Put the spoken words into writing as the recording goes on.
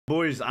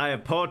Boys, I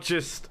have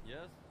purchased. Yes.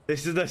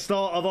 This is the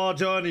start of our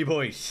journey,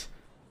 boys.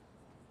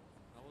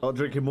 Start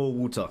drinking more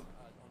water.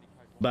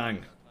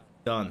 Bang.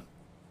 Done.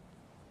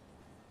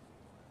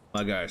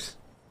 My guys.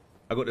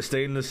 I got the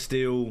stainless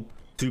steel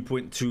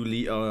 2.2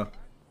 liter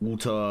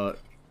water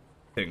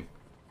thing.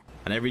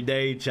 And every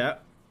day,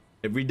 chat,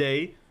 every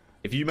day,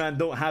 if you man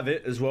don't have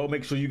it as well,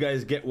 make sure you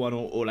guys get one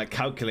or like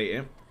calculate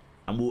it.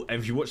 And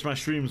if you watch my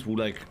streams, we'll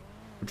like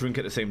drink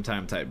at the same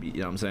time type beat,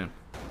 you know what I'm saying?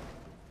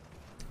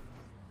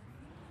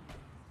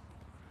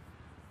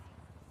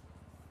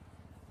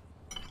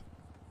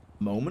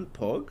 Moment,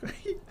 Pog?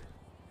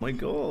 My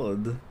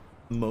god.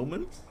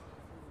 Moment?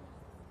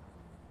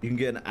 You can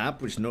get an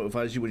app which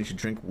notifies you when you should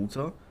drink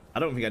water. I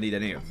don't think I need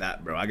any of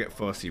that, bro. I get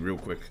thirsty real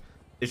quick.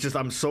 It's just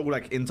I'm so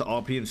like into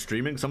RP and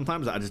streaming.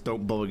 Sometimes I just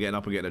don't bother getting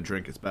up and getting a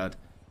drink. It's bad.